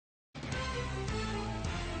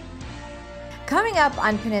Coming up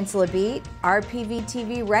on Peninsula Beat, RPV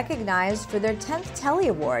TV recognized for their 10th Telly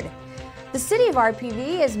Award. The city of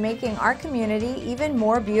RPV is making our community even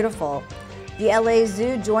more beautiful. The LA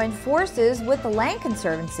Zoo joined forces with the Land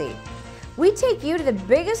Conservancy. We take you to the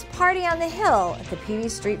biggest party on the hill at the PV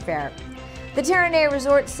Street Fair. The Terranea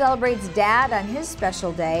Resort celebrates Dad on his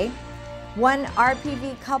special day. One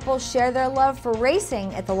RPV couple share their love for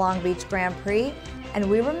racing at the Long Beach Grand Prix, and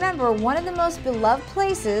we remember one of the most beloved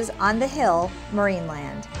places on the hill,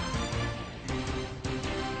 Marineland.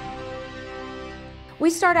 We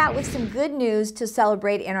start out with some good news to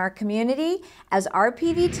celebrate in our community, as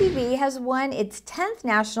RPV TV has won its 10th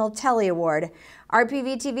National Telly Award.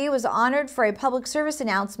 RPV TV was honored for a public service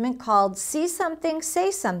announcement called See Something, Say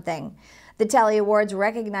Something. The Telly Awards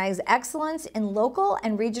recognize excellence in local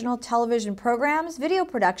and regional television programs, video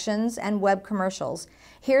productions, and web commercials.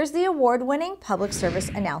 Here's the award-winning public service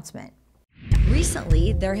announcement.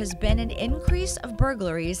 Recently, there has been an increase of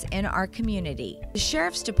burglaries in our community. The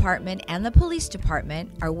Sheriff's Department and the Police Department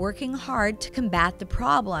are working hard to combat the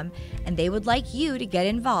problem, and they would like you to get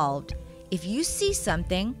involved. If you see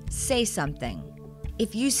something, say something.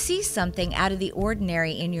 If you see something out of the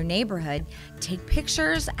ordinary in your neighborhood, take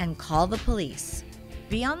pictures and call the police.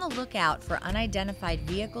 Be on the lookout for unidentified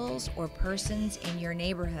vehicles or persons in your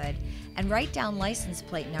neighborhood, and write down license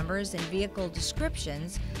plate numbers and vehicle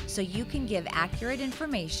descriptions so you can give accurate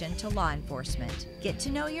information to law enforcement. Get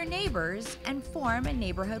to know your neighbors and form a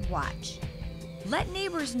neighborhood watch. Let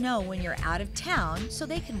neighbors know when you're out of town so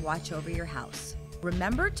they can watch over your house.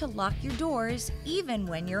 Remember to lock your doors even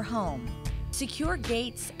when you're home. Secure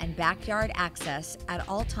gates and backyard access at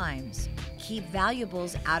all times. Keep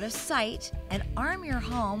valuables out of sight and arm your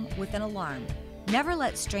home with an alarm. Never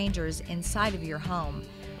let strangers inside of your home.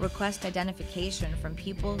 Request identification from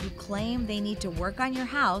people who claim they need to work on your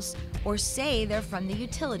house or say they're from the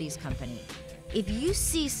utilities company. If you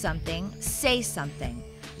see something, say something.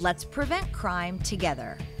 Let's prevent crime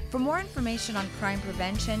together. For more information on crime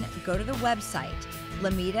prevention, go to the website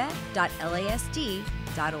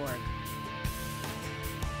lameda.lasd.org.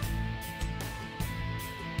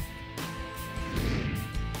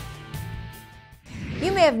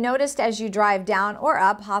 You may have noticed as you drive down or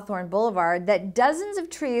up Hawthorne Boulevard that dozens of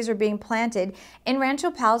trees are being planted in Rancho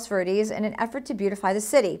Palos Verdes in an effort to beautify the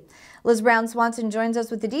city. Liz Brown Swanson joins us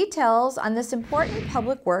with the details on this important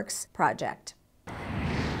public works project.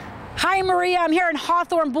 Hi, Maria. I'm here on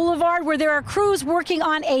Hawthorne Boulevard where there are crews working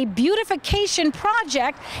on a beautification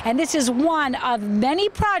project, and this is one of many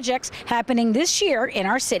projects happening this year in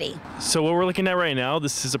our city. So what we're looking at right now,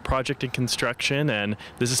 this is a project in construction, and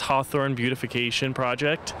this is Hawthorne Beautification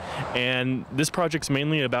Project, and this project's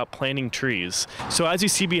mainly about planting trees. So as you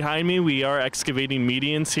see behind me, we are excavating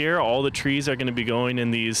medians here. All the trees are going to be going in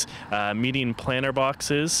these median planter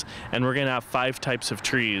boxes, and we're going to have 5 types of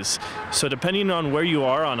trees. So depending on where you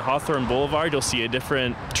are on Hawthorne Boulevard, you'll see a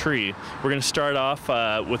different tree. We're going to start off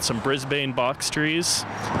with some Brisbane box trees,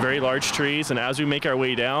 very large trees, and as we make our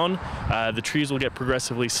way down, the trees will get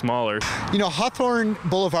progressively smaller. You know, Hawthorne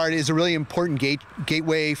Boulevard is a really important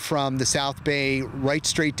gateway from the South Bay right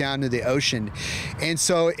straight down to the ocean, and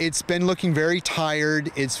so it's been looking very tired.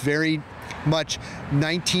 It's very much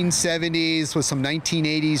 1970s with some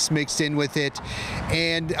 1980s mixed in with it,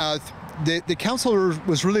 and the council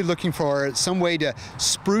was really looking for some way to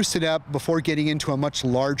spruce it up before getting into a much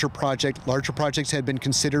larger project. Larger projects had been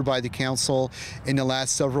considered by the council in the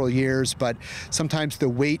last several years, but sometimes the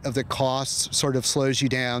weight of the costs sort of slows you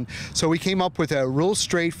down. So we came up with a real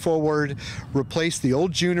straightforward, replace the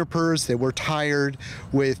old junipers that were tired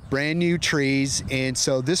with brand new trees. And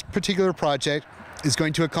so this particular project is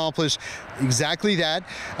going to accomplish exactly that.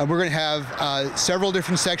 We're going to have several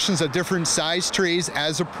different sections of different size trees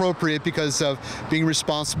as appropriate because of being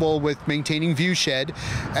responsible with maintaining view shed,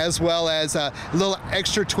 as well as a little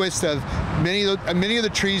extra twist of many of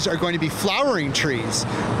the trees are going to be flowering trees,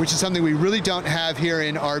 which is something we really don't have here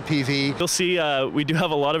in RPV. You'll see we do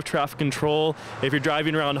have a lot of traffic control. If you're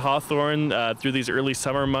driving around Hawthorne through these early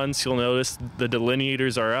summer months, you'll notice the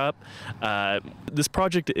delineators are up. This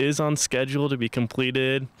project is on schedule to be completed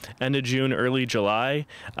end of June, early July.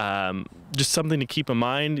 Just something to keep in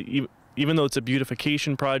mind. Even though it's a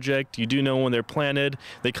beautification project, you do know when they're planted,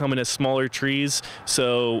 they come in as smaller trees.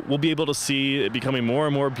 So we'll be able to see it becoming more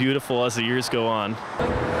and more beautiful as the years go on.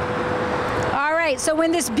 All right, so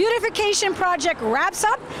when this beautification project wraps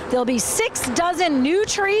up, there'll be 6 dozen new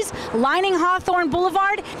trees lining Hawthorne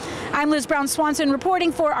Boulevard. I'm Liz Brown Swanson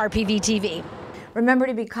reporting for RPV TV. Remember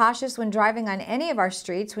to be cautious when driving on any of our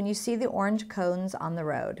streets when you see the orange cones on the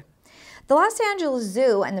road. The Los Angeles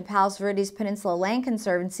Zoo and the Palos Verdes Peninsula Land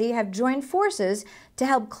Conservancy have joined forces to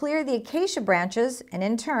help clear the acacia branches and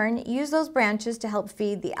in turn use those branches to help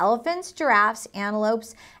feed the elephants, giraffes,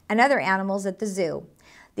 antelopes, and other animals at the zoo.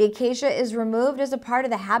 The acacia is removed as a part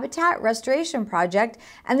of the Habitat Restoration Project,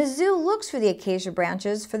 and the zoo looks for the acacia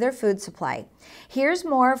branches for their food supply. Here's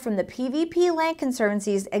more from the PVP Land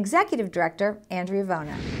Conservancy's Executive Director, Andrea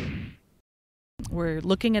Vona. We're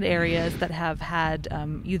looking at areas that have had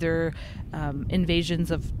either invasions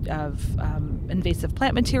of invasive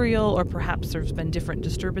plant material, or perhaps there's been different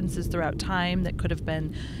disturbances throughout time that could have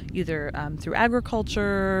been either through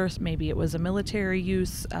agriculture, maybe it was a military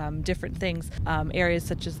use, different things. Areas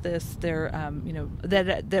such as this, they're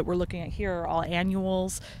that we're looking at here are all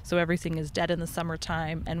annuals, so everything is dead in the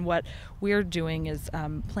summertime. And what we're doing is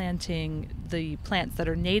planting the plants that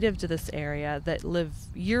are native to this area that live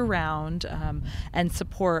year-round. And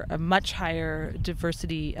support a much higher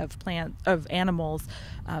diversity of animals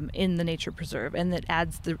in the nature preserve, and that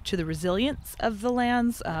adds to the resilience of the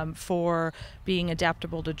lands for being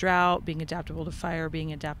adaptable to drought, being adaptable to fire,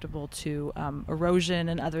 being adaptable to erosion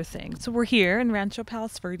and other things. So we're here in Rancho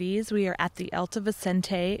Palos Verdes. We are at the Alta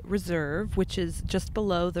Vicente Reserve, which is just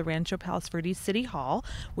below the Rancho Palos Verdes City Hall.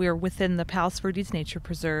 We are within the Palos Verdes Nature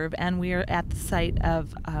Preserve, and we are at the site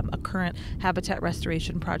of a current habitat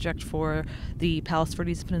restoration project for the Palos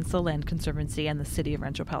Verdes Peninsula Land Conservancy and the city of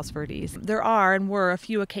Rancho Palos Verdes. There are and were a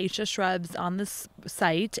few acacia shrubs on this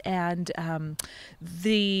site, and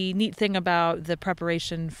the neat thing about the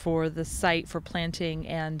preparation for the site for planting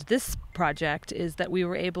and this project is that we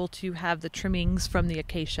were able to have the trimmings from the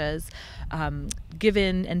acacias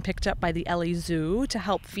given and picked up by the LA Zoo to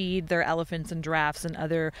help feed their elephants and giraffes and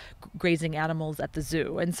other grazing animals at the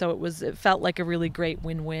zoo. And so it felt like a really great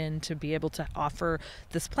win-win to be able to offer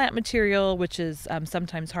this plant material, which is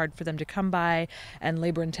sometimes hard for them to come by and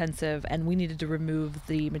labor intensive, and we needed to remove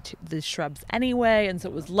the shrubs anyway. And so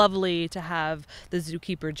it was lovely to have the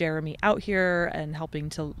zookeeper Jeremy out here and helping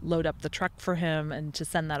to load up the truck for him and to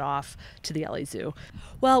send that off to the LA Zoo.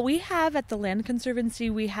 Well, we have at the Land Conservancy,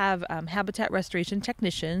 we have habitat restoration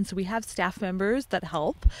technicians. We have staff members that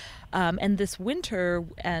help. And this winter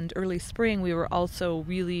and early spring, we were also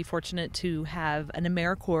really fortunate to have an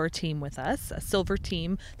AmeriCorps team with us, a silver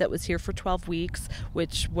team that was here for 12 weeks,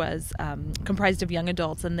 which was comprised of young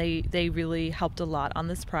adults, and they really helped a lot on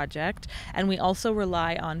this project. And we also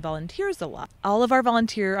rely on volunteers a lot. All of our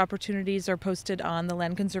volunteer opportunities are posted on the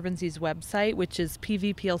Land Conservancy's website, which is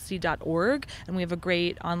pvplc.org, and we have a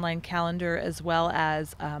great online calendar as well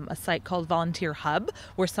as a site called Volunteer Hub,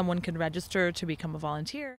 where someone can register to become a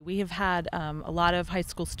volunteer. We have had a lot of high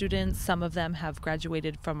school students. Some of them have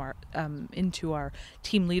graduated from our into our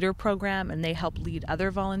team leader program, and they help lead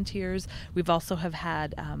other volunteers. We've also have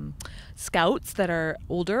had scouts that are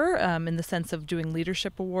older in the sense of doing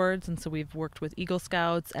leadership awards, and so we've worked with Eagle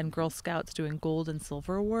Scouts and Girl Scouts doing gold and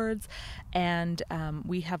silver awards. And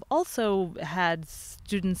we have also had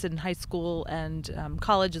students in high school and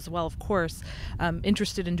college as well, of course,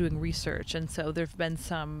 interested in doing research. And so there have been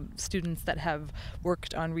some students that have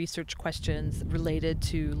worked on research questions related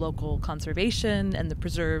to local conservation and the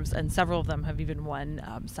preserves, and several of them have even won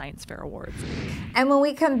science fair awards. And when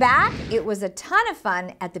we come back, it was a ton of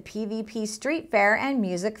fun at the PVP Street Fair and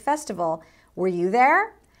Music Festival. Were you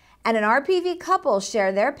there? And an RPV couple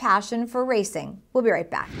share their passion for racing. We'll be right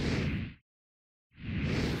back.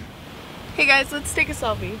 Hey guys, let's take a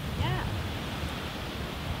selfie. Yeah.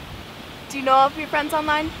 Do you know all of your friends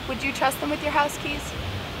online? Would you trust them with your house keys?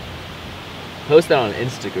 Post that on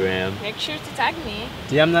Instagram. Make sure to tag me.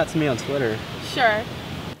 DM that to me on Twitter. Sure.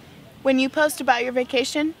 When you post about your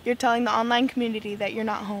vacation, you're telling the online community that you're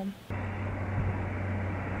not home.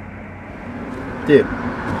 Dude.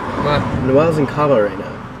 What? Noelle's in Cabo right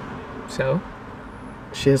now. So?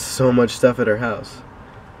 She has so much stuff at her house.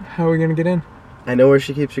 How are we gonna get in? I know where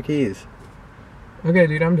she keeps her keys. Okay,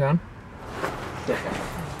 dude, I'm down.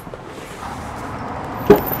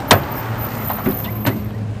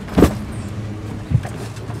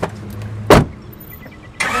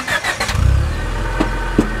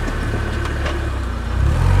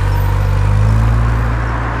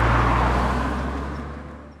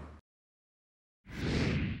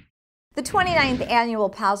 The 29th annual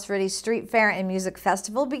Palos Verdes Street Fair and Music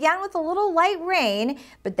Festival began with a little light rain,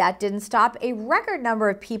 but that didn't stop a record number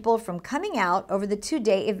of people from coming out over the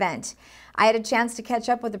two-day event. I had a chance to catch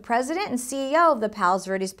up with the president and CEO of the Palos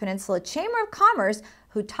Verdes Peninsula Chamber of Commerce,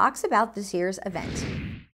 who talks about this year's event.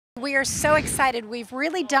 We are so excited. We've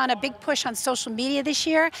really done a big push on social media this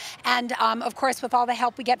year, and of course with all the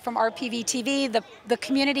help we get from RPV TV, the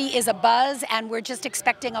community is abuzz, and we're just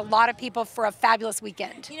expecting a lot of people for a fabulous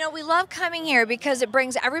weekend. You know, we love coming here because it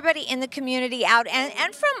brings everybody in the community out,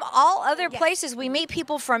 and from all other places. We meet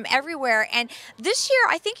people from everywhere, and this year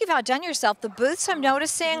I think you've outdone yourself. The booths I'm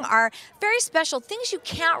noticing are very special, things you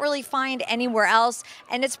can't really find anywhere else,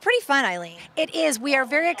 and it's pretty fun, Eileen. It is. We are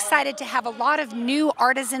very excited to have a lot of new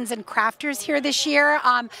artisans and crafters here this year,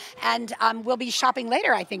 and we'll be shopping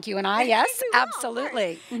later, I think, you and I. Yes,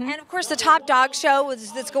 absolutely. And of course the Top Dog Show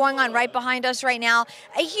that's going on right behind us right now.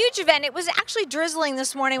 A huge event. It was actually drizzling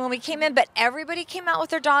this morning when we came in, but everybody came out with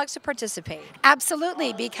their dogs to participate.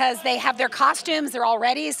 Absolutely, because they have their costumes, they're all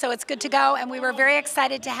ready, so it's good to go, and we were very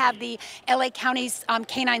excited to have the LA County's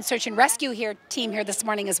Canine Search and Rescue team here this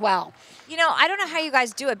morning as well. You know, I don't know how you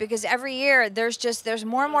guys do it, because every year there's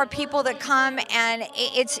more and more people that come, and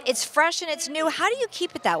it's fresh and it's new. How do you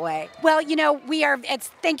keep it that way? Well, you know,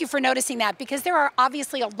 thank you for noticing that, because there are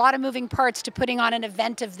obviously a lot of moving parts to putting on an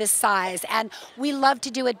event of this size, and we love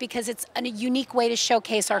to do it because it's a unique way to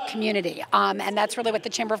showcase our community, and that's really what the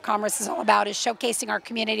Chamber of Commerce is all about, is showcasing our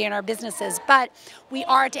community and our businesses. But we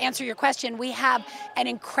are, to answer your question, we have an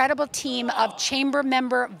incredible team of chamber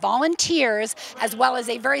member volunteers, as well as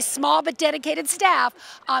a very small but dedicated staff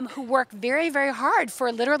who work very, very hard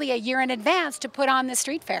for literally a year in advance to put on the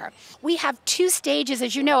street fair. We have 2 stages,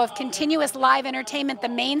 as you know, of continuous live entertainment. The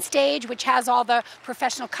main stage, which has all the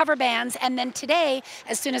professional cover bands, and then today,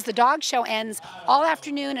 as soon as the dog show ends, all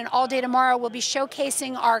afternoon and all day tomorrow, we'll be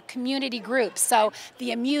showcasing our community groups. So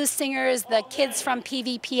the Amuse Singers, the kids from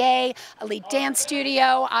PVPA, Elite Dance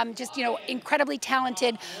Studio, just, you know, incredibly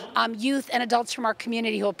talented youth and adults from our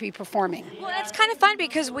community who will be performing. Well, it's kind of fun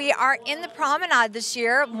because we are in the promenade this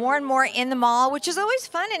year, more and more in the mall, which is always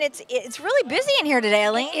fun, and it's really busy in here today,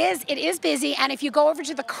 Eileen. It is busy, and if you go over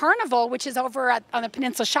to the Carnival, which is over on the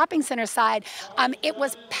Peninsula Shopping Center side, it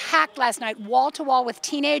was packed last night, wall to wall, with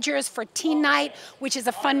teenagers for Teen Night, which is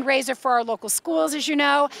a fundraiser for our local schools, as you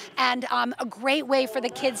know, and a great way for the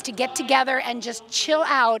kids to get together and just chill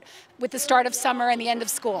out with the start of summer and the end of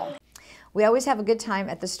school. We always have a good time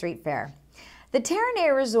at the street fair. The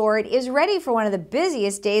Terranea Resort is ready for one of the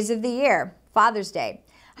busiest days of the year, Father's Day.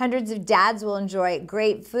 Hundreds of dads will enjoy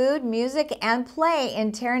great food, music, and play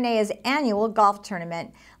in Terranea's annual golf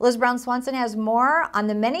tournament. Liz Brown Swanson has more on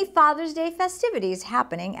the many Father's Day festivities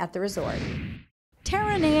happening at the resort.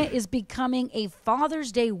 Terranea is becoming a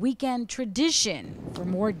Father's Day weekend tradition for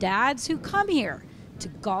more dads who come here to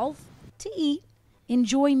golf, to eat,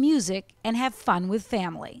 enjoy music, and have fun with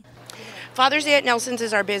family. Father's Day at Nelson's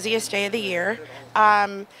is our busiest day of the year.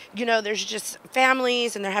 You know, there's just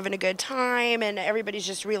families and they're having a good time and everybody's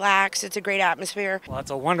just relaxed. It's a great atmosphere. Well,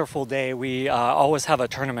 it's a wonderful day. We always have a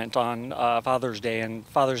tournament on Father's Day, and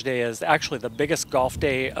Father's Day is actually the biggest golf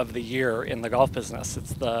day of the year in the golf business.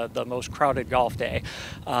 It's the most crowded golf day,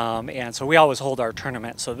 and so we always hold our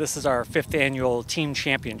tournament. So this is our 5th annual team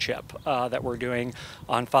championship that we're doing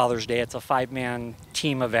on Father's Day. It's a 5-man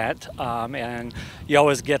team event, and you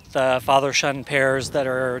always get the father-son pairs that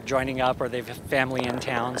are joining up, or they've family in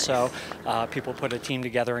town, so people put a team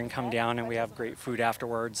together and come down, and we have great food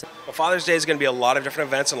afterwards. Well, Father's Day is going to be a lot of different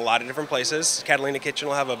events in a lot of different places. Catalina Kitchen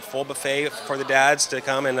will have a full buffet for the dads to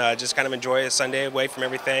come and just kind of enjoy a Sunday away from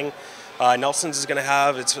everything. Nelson's is going to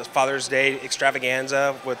have its Father's Day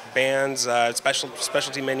extravaganza with bands,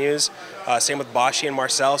 specialty menus. Same with Bashi and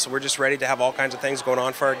Marcel, so we're just ready to have all kinds of things going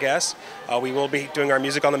on for our guests. We will be doing our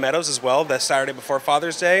Music on the Meadows as well the Saturday before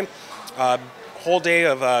Father's Day. Whole day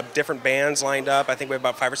of different bands lined up. I think we have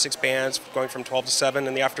about 5 or 6 bands going from 12 to 7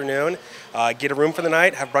 in the afternoon. Get a room for the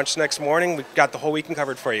night, have brunch the next morning. We've got the whole weekend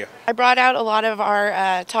covered for you. I brought out a lot of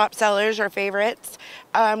our top sellers, our favorites.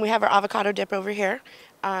 We have our avocado dip over here.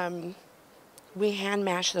 We hand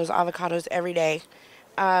mash those avocados every day.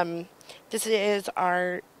 This is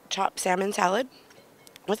our chopped salmon salad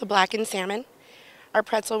with a blackened salmon. Our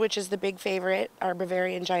pretzel, which is the big favorite, our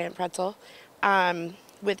Bavarian giant pretzel,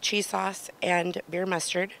 with cheese sauce and beer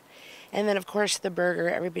mustard. And then, of course, the burger.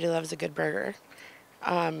 Everybody loves a good burger.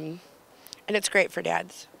 And it's great for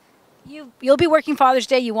dads. You'll be working Father's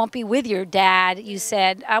Day. You won't be with your dad, you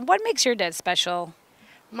said. What makes your dad special?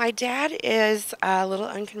 My dad is a little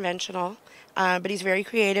unconventional, but he's very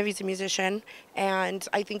creative. He's a musician, and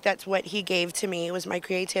I think that's what he gave to me, was my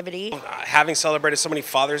creativity. Having celebrated so many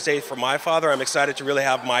Father's Day for my father, I'm excited to really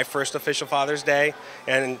have my first official Father's Day,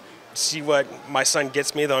 and see what my son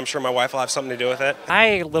gets me, though I'm sure my wife will have something to do with it.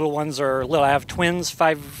 My little ones are little. I have twins,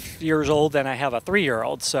 5 years old, and I have a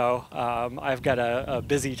 3-year-old. So I've got a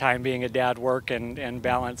busy time being a dad, work and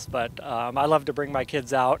balance. But I love to bring my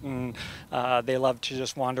kids out, and they love to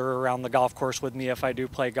just wander around the golf course with me if I do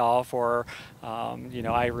play golf, or you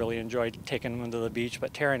know, I really enjoy taking them to the beach.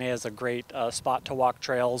 But Terranea is a great spot to walk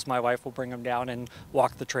trails. My wife will bring them down and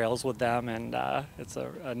walk the trails with them, and it's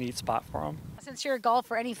a neat spot for them. Since you're a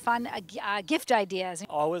golfer, any fun gift ideas?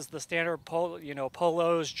 Always the standard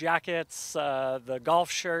polos, jackets. The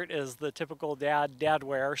golf shirt is the typical dad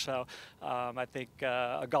wear, so I think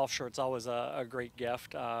a golf shirt's always a great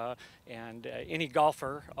gift. And any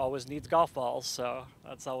golfer always needs golf balls, so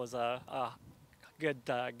that's always a good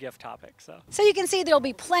gift topic. So you can see there'll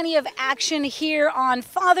be plenty of action here on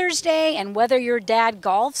Father's Day, and whether your dad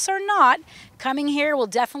golfs or not, coming here will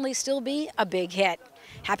definitely still be a big hit.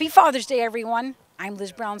 Happy Father's Day, everyone. I'm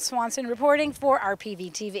Liz Brown Swanson reporting for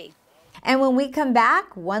RPV TV. And when we come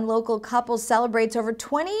back, one local couple celebrates over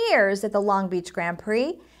 20 years at the Long Beach Grand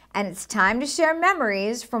Prix, and it's time to share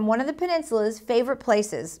memories from one of the peninsula's favorite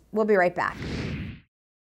places. We'll be right back.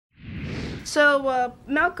 So,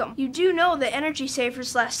 Malcolm, you do know that energy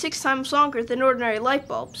savers last 6 times longer than ordinary light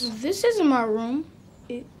bulbs. This isn't my room.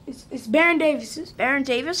 It's Baron Davis's. Baron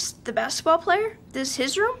Davis, the basketball player? This is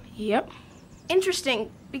his room? Yep. Interesting,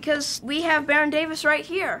 because we have Baron Davis right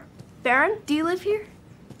here. Baron, do you live here?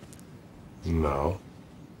 No.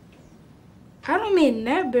 I don't mean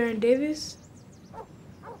that, Baron Davis.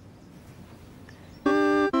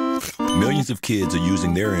 Millions of kids are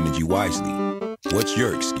using their energy wisely. What's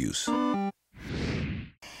your excuse?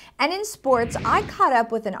 And in sports, I caught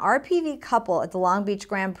up with an RPV couple at the Long Beach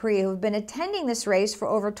Grand Prix who have been attending this race for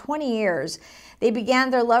over 20 years. They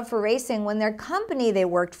began their love for racing when their company they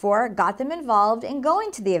worked for got them involved in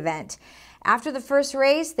going to the event. After the first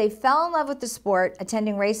race, they fell in love with the sport,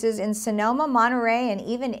 attending races in Sonoma, Monterey, and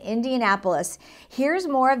even Indianapolis. Here's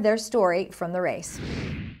more of their story from the race.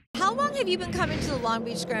 How long have you been coming to the Long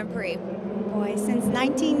Beach Grand Prix? Boy, since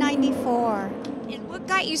 1994. And what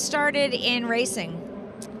got you started in racing?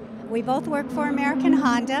 We both work for American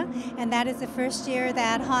Honda, and that is the first year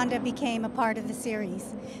that Honda became a part of the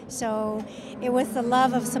series. So it was the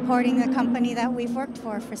love of supporting the company that we've worked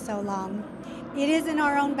for so long. It is in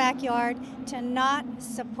our own backyard. To not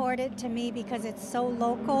support it, to me, because it's so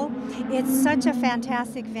local, it's such a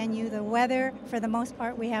fantastic venue. The weather, for the most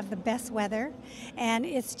part, we have the best weather, and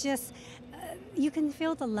it's just, you can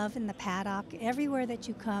feel the love in the paddock everywhere that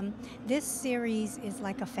you come. This series is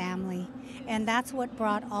like a family, and that's what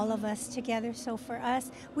brought all of us together. So for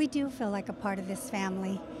us, we do feel like a part of this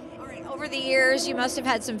family. All right, over the years, you must have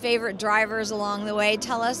had some favorite drivers along the way.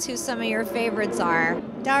 Tell us who some of your favorites are.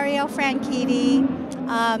 Dario Franchitti,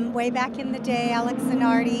 way back in the day, Alex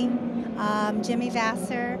Zanardi, Jimmy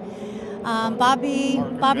Vasser, Bobby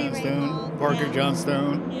Rahal. Parker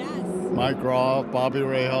Johnstone, yes. Mike Groff, Bobby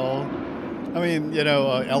Rahal. I mean, you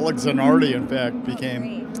know, Alex Zanardi, in fact,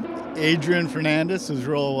 became Adrian Fernandez, who's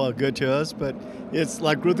real good to us. But it's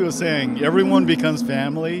like Ruth was saying, everyone becomes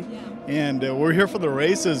family, and we're here for the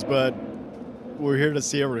races, but we're here to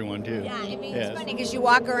see everyone too. Yeah, I mean, it's funny because you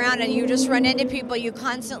walk around and you just run into people you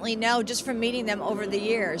constantly know just from meeting them over the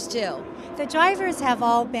years too. The drivers have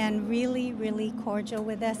all been really, really cordial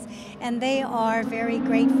with us, and they are very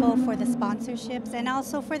grateful for the sponsorships and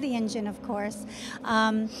also for the engine, of course.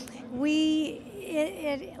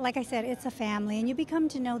 Like I said, it's a family, and you become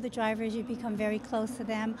to know the drivers, you become very close to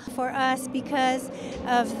them. For us, because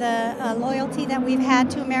of the loyalty that we've had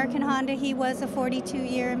to American Honda, he was a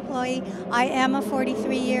 42-year employee. I am a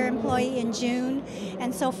 43-year employee in June,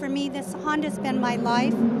 and so for me, this Honda's been my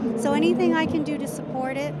life. So anything I can do to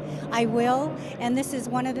support it, I will, and this is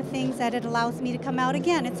one of the things that it allows me to come out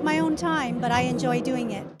again. It's my own time, but I enjoy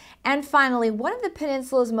doing it. And finally, one of the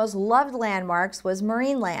peninsula's most loved landmarks was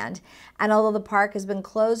Marineland. And although the park has been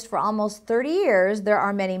closed for almost 30 years, there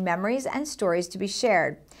are many memories and stories to be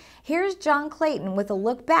shared. Here's John Clayton with a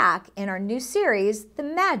look back in our new series, The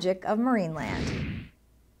Magic of Marineland.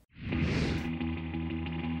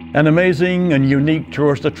 An amazing and unique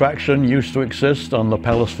tourist attraction used to exist on the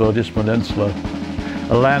Palos Verdes Peninsula,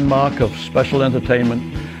 a landmark of special entertainment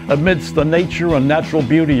amidst the nature and natural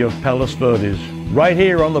beauty of Palos Verdes. Right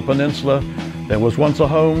here on the peninsula, there was once a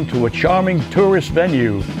home to a charming tourist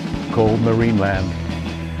venue called Marineland.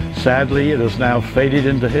 Sadly, it has now faded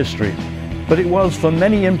into history, but it was for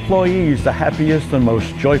many employees the happiest and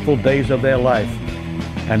most joyful days of their life.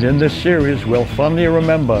 And in this series, we'll fondly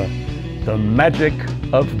remember the magic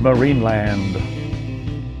of Marineland.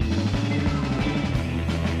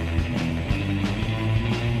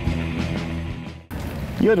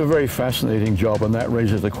 You had a very fascinating job, and that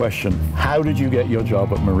raises the question, how did you get your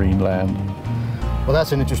job at Marineland? Well,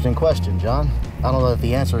 that's an interesting question, John. I don't know if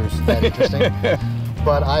the answer is that interesting,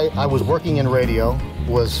 but I was working in radio,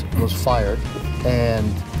 was fired,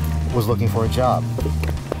 and was looking for a job.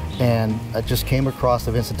 And I just came across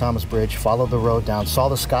the Vincent Thomas Bridge, followed the road down, saw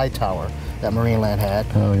the Sky Tower that Marineland had,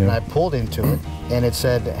 and I pulled into it, and it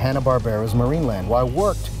said Hanna-Barbera's Marineland. Well, I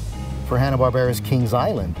worked for Hanna-Barbera's Kings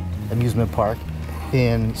Island amusement park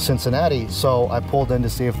in Cincinnati, so I pulled in to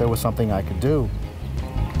see if there was something I could do.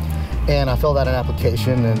 And I filled out an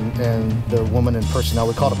application, and the woman in personnel,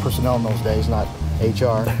 we called it personnel in those days, not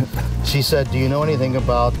HR, she said, do you know anything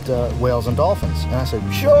about whales and dolphins? And I said,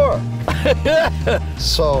 sure.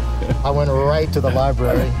 So I went right to the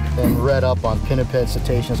library and read up on pinniped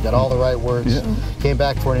cetaceans, got all the right words, came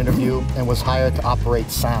back for an interview, and was hired to operate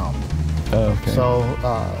sound. Okay. So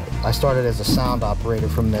I started as a sound operator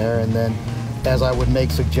from there, and then as I would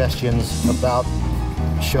make suggestions about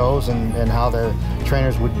shows and how the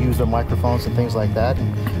trainers would use their microphones and things like that,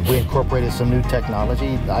 and we incorporated some new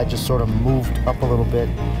technology, I just sort of moved up a little bit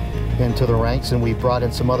into the ranks, and we brought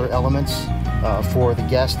in some other elements for the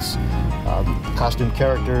guests, costume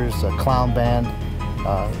characters, a clown band,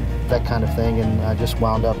 that kind of thing, and I just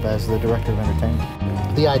wound up as the director of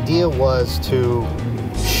entertainment. The idea was to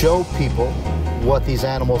show people what these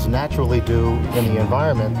animals naturally do in the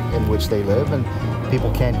environment in which they live, and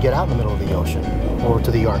people can't get out in the middle of the ocean or to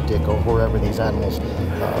the Arctic or wherever these animals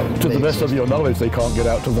To the best of your knowledge, they can't get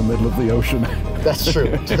out to the middle of the ocean. That's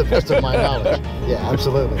true, to the best of my knowledge. Yeah,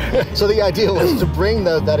 absolutely. So the idea was to bring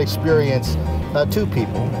that experience to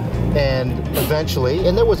people, and eventually,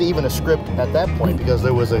 and there was even a script at that point because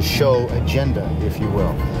there was a show agenda, if you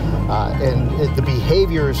will. The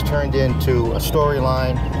behaviors turned into a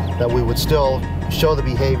storyline that we would still show the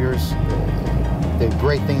behaviors, the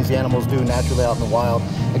great things the animals do naturally out in the wild,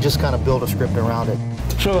 and just kind of build a script around it.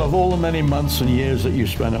 So of all the many months and years that you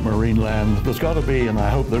spent at Marineland, there's got to be, and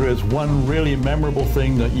I hope there is, one really memorable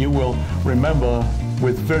thing that you will remember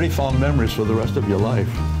with very fond memories for the rest of your life.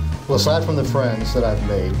 Well, aside from the friends that I've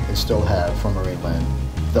made and still have from Marineland,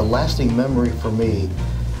 the lasting memory for me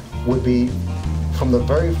would be from the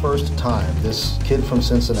very first time this kid from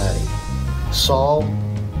Cincinnati saw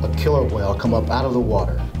a killer whale come up out of the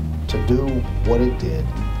water to do what it did,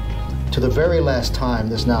 to the very last time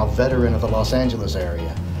this now veteran of the Los Angeles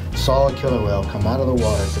area saw a killer whale come out of the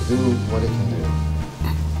water to do what it can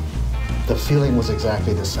do. The feeling was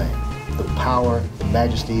exactly the same. The power, the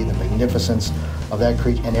majesty, the magnificence of that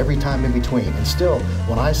creature, and every time in between. And still,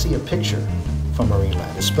 when I see a picture from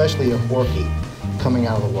Marineland, especially a orchid coming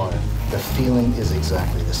out of the water, the feeling is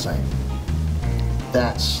exactly the same.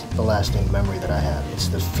 That's the lasting memory that I have. It's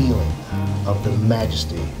the feeling of the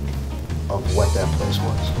majesty of what that place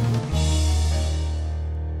was.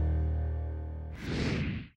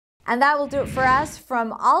 And that will do it for us.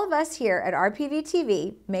 From all of us here at RPV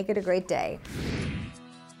TV, make it a great day.